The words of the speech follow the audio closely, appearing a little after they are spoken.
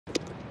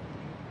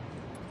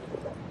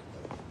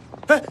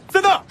哎，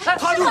真的，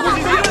他就是顾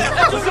欣欣，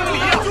就是这个李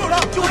呀，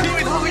就是因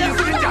为他和尹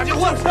思辰假结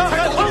婚，才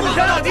让我们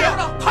前大爹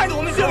害得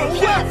我们血本无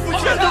归。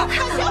骗子，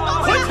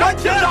还钱！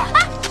骗子，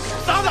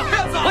傻子，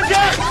还钱！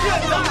骗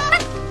子，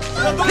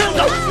骗子，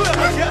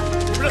还钱！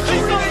你们这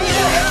黑心人，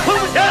还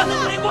我钱！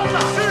没光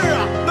了。是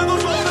啊，那都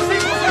是我们的辛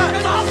苦钱，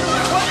打死你！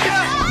还钱！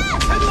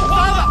钱给我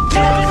花了，你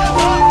别再花，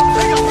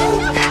再给我花！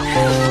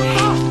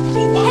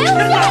骗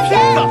子，骗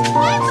子，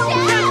还钱！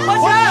还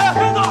钱！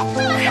骗子，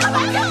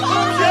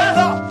骗子，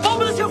把我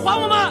们的钱还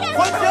我们！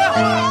还钱！还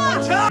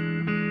钱！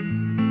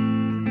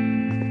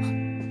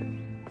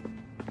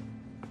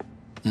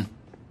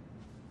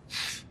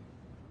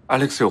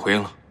 Alex 有回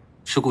应了，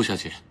是顾小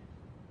姐。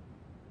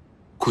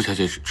顾小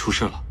姐出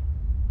事了。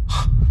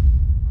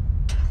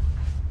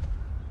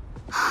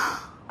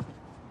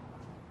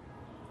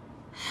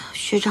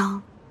学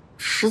长，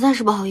实在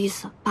是不好意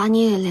思，把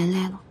你也连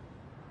累了。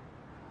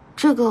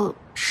这个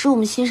是我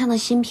们新上的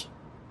新品，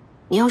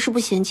你要是不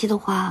嫌弃的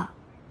话，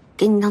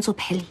给你当做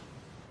赔礼。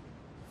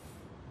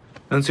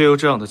能借由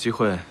这样的机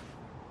会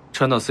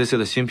穿到 CC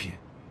的新品，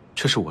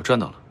这是我赚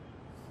到了。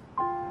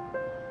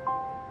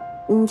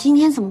你今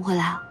天怎么会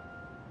来啊？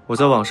 我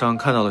在网上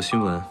看到了新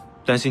闻，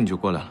担心你就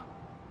过来了。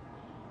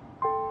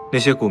那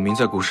些股民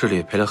在股市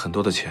里赔了很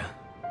多的钱，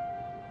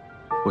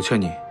我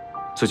劝你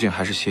最近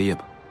还是歇业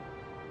吧。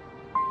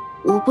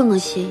我不能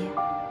歇业，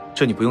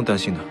这你不用担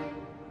心的。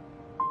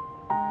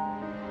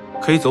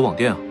可以走网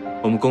店啊，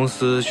我们公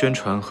司宣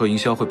传和营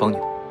销会帮你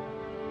的。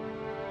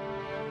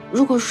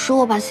如果说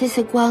我把 CC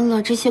关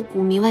了，这些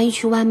股民万一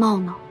去外贸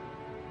呢？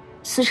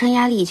思辰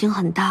压力已经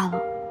很大了，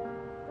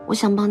我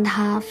想帮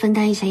他分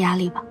担一下压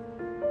力吧。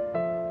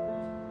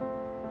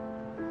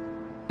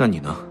 那你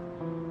呢？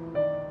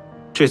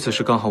这次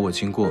是刚好我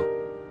经过，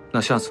那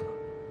下次呢？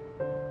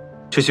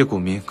这些股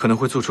民可能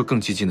会做出更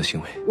激进的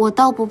行为。我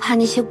倒不怕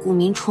那些股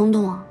民冲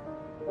动啊，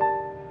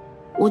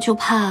我就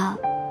怕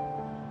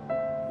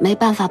没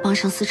办法帮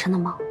上思辰的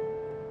忙。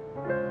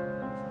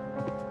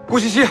顾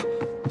欣欣，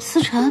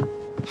思辰，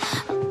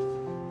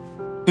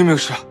你有没有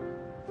事？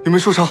有没有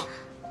受伤？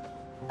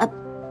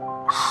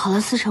好了，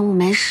思辰，我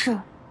没事。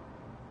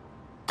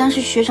但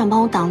是学长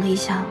帮我挡了一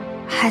下，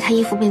害他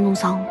衣服被弄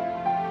脏了。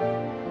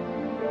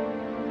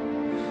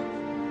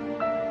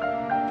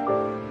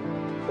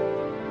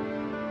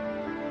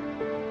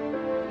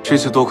 这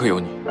次多亏有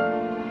你，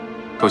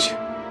多谢。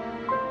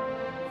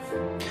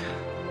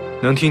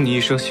能听你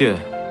一声谢，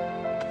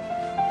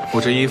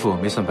我这衣服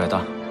没算白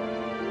搭。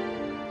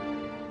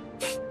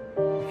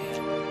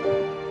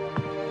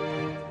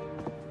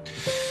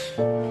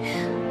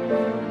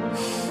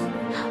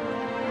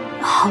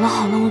好了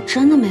好了，我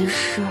真的没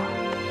事，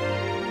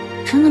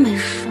真的没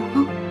事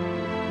啊。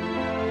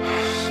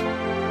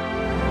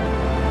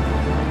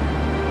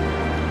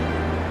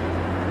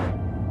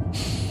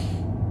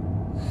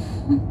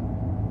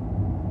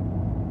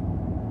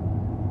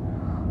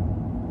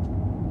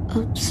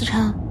思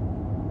辰，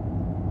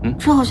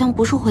这好像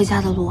不是回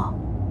家的路啊。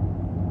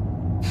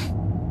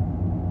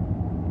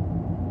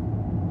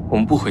我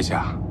们不回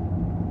家，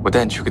我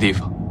带你去个地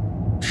方。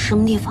什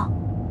么地方？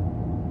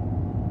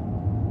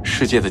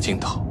世界的尽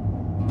头。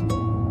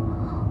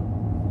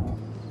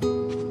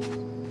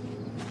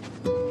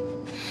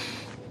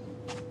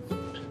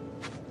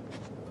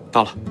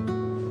到了。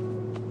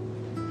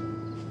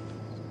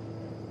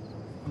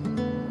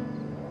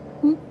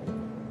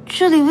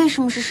这里为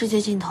什么是世界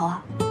尽头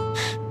啊？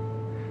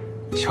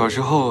 小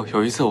时候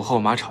有一次，我和我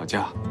妈吵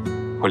架，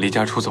我离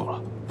家出走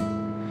了，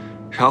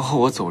然后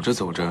我走着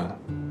走着，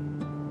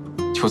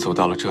就走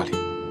到了这里。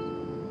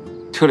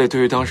这里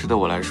对于当时的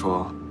我来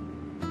说，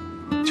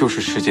就是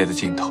世界的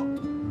尽头。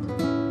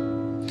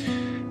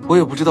我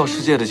也不知道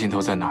世界的尽头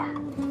在哪儿，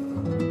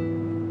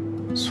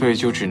所以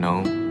就只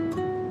能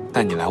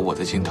带你来我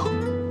的尽头。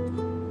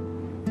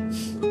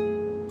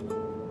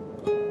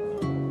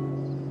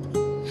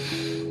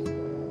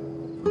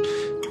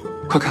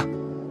快看！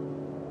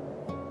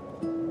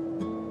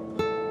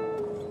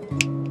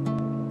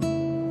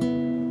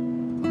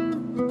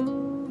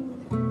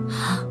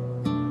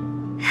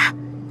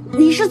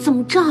 你是怎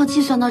么正好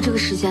计算到这个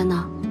时间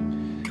呢？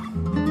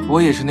我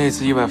也是那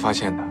次意外发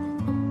现的。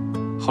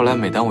后来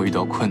每当我遇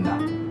到困难、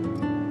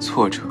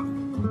挫折，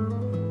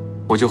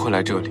我就会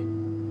来这里，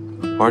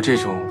玩这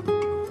种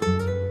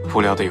无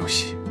聊的游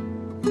戏。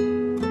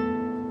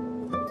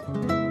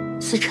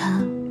思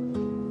辰，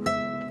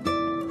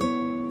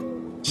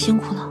辛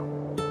苦了，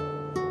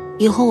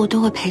以后我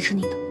都会陪着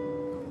你的。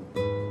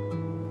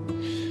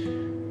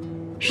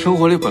生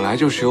活里本来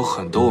就是有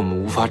很多我们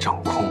无法掌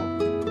控，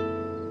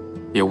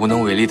也无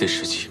能为力的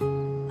事情。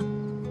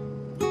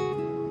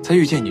在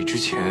遇见你之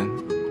前，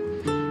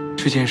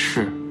这件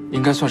事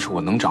应该算是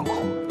我能掌控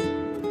的。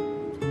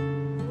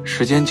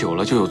时间久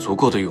了，就有足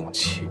够的勇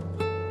气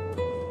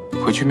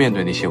回去面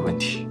对那些问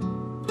题，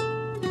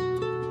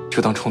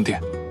就当充电。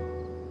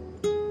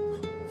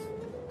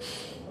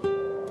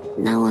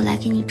那我来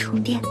给你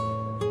充电。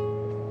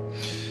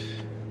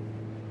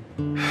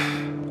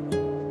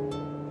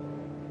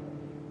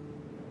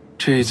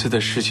这一次的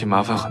事情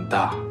麻烦很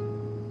大，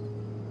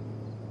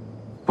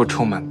不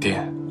充满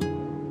电，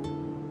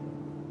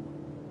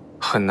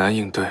很难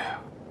应对啊。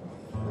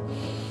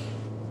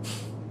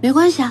没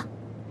关系啊，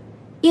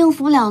应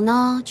付不了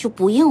呢就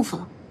不应付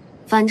了。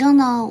反正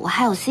呢，我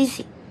还有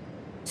CC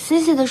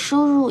的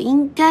收入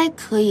应该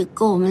可以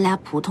够我们俩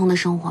普通的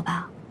生活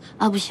吧？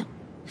啊，不行，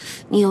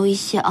你有一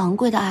些昂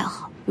贵的爱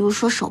好，比如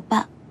说手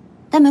办，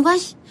但没关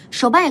系，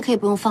手办也可以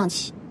不用放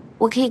弃，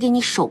我可以给你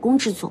手工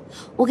制作，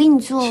我给你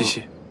做。谢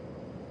谢。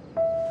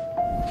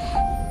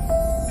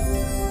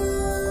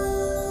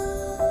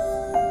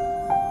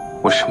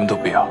我什么都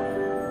不要，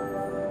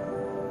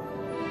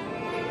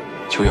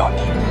就要你。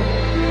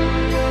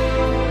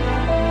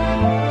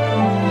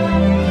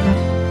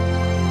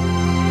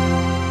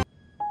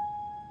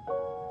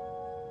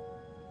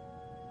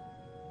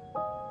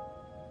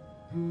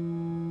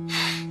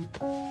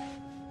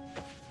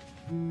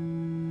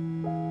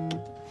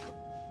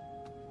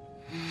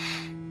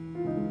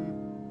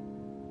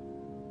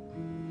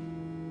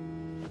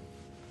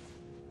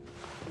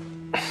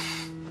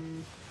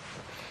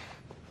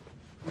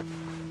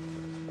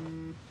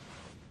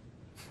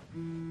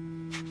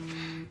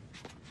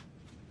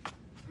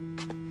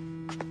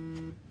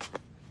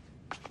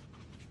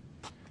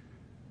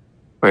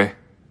喂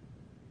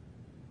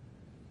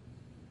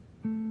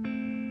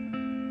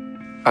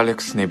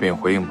 ，Alex 那边有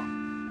回应吗？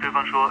对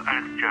方说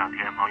Alex 这2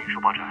天忙于收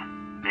报展，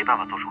没办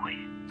法做出回应。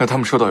那他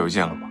们收到邮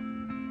件了吗？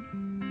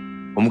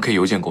我们可以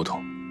邮件沟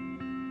通。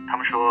他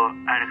们说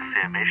Alex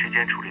也没时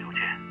间处理邮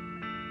件。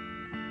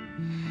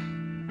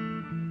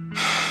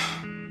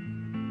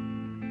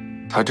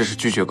他这是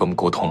拒绝跟我们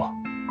沟通了。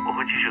我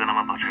会继续跟他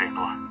们保持联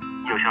络，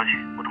有消息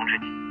我通知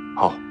你。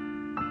好。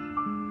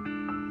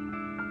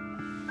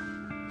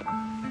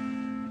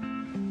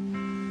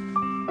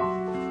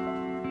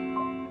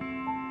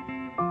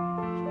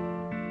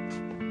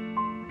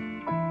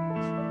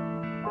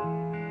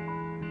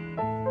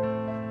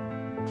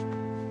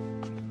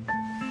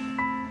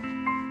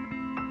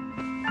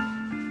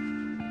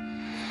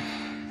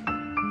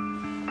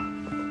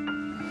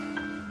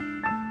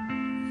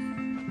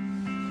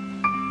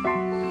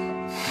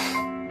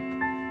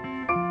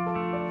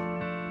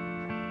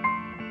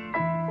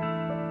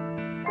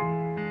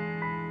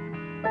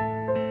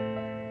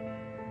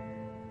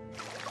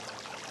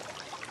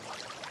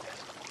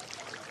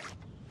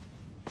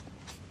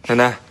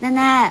奶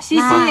奶，西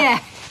西，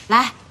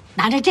来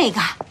拿着这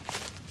个。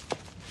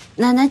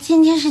奶奶，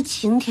今天是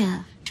晴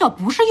天，这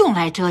不是用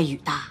来遮雨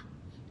的，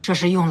这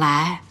是用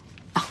来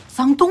挡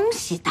脏东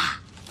西的。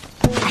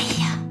哎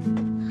呀，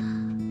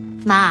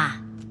妈，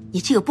你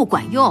这个不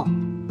管用。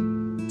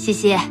西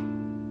西，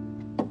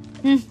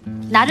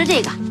拿着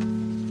这个，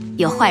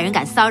有坏人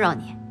敢骚扰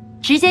你，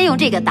直接用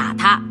这个打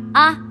他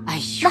啊！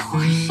哎呦，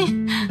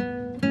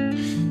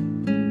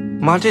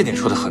妈这点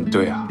说的很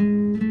对啊。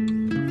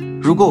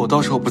如果我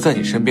到时候不在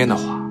你身边的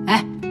话，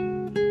哎，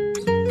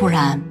不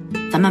然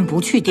咱们不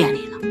去店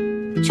里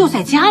了，就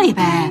在家里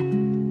呗。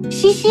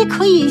西西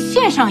可以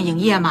线上营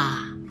业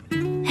嘛。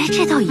哎，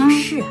这倒也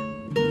是。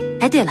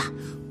哎，对了，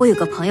我有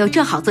个朋友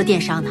正好做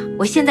电商呢，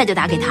我现在就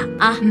打给他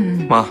啊。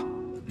妈，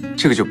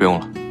这个就不用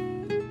了。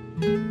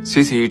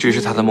CC 一直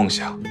是他的梦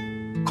想，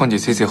况且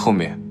CC 后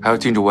面还要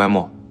进驻外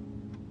贸，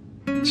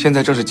现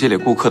在正是积累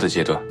顾客的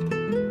阶段，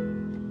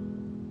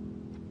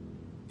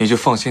你就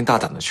放心大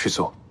胆的去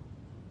做。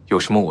有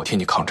什么我替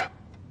你扛着。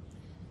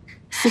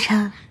思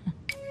辰，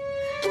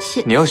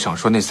你要想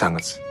说那3个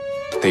字，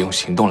得用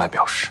行动来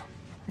表示。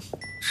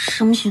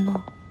什么行动？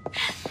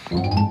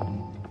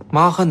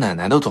妈和奶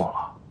奶都懂了，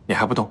你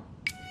还不懂？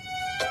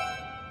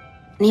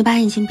你把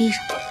眼睛闭上。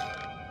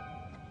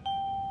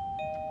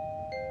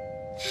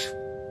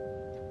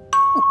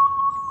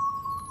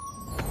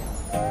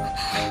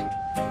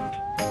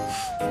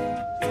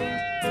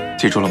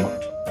记住了吗？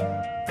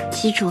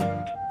记住了。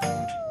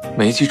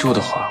没记住的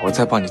话，我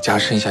再帮你加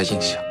深一下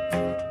印象。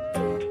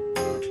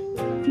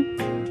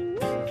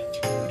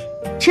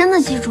真的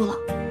记住了。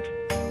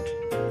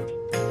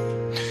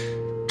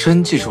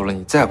真记住了，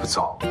你再不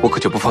走，我可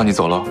就不放你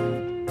走了。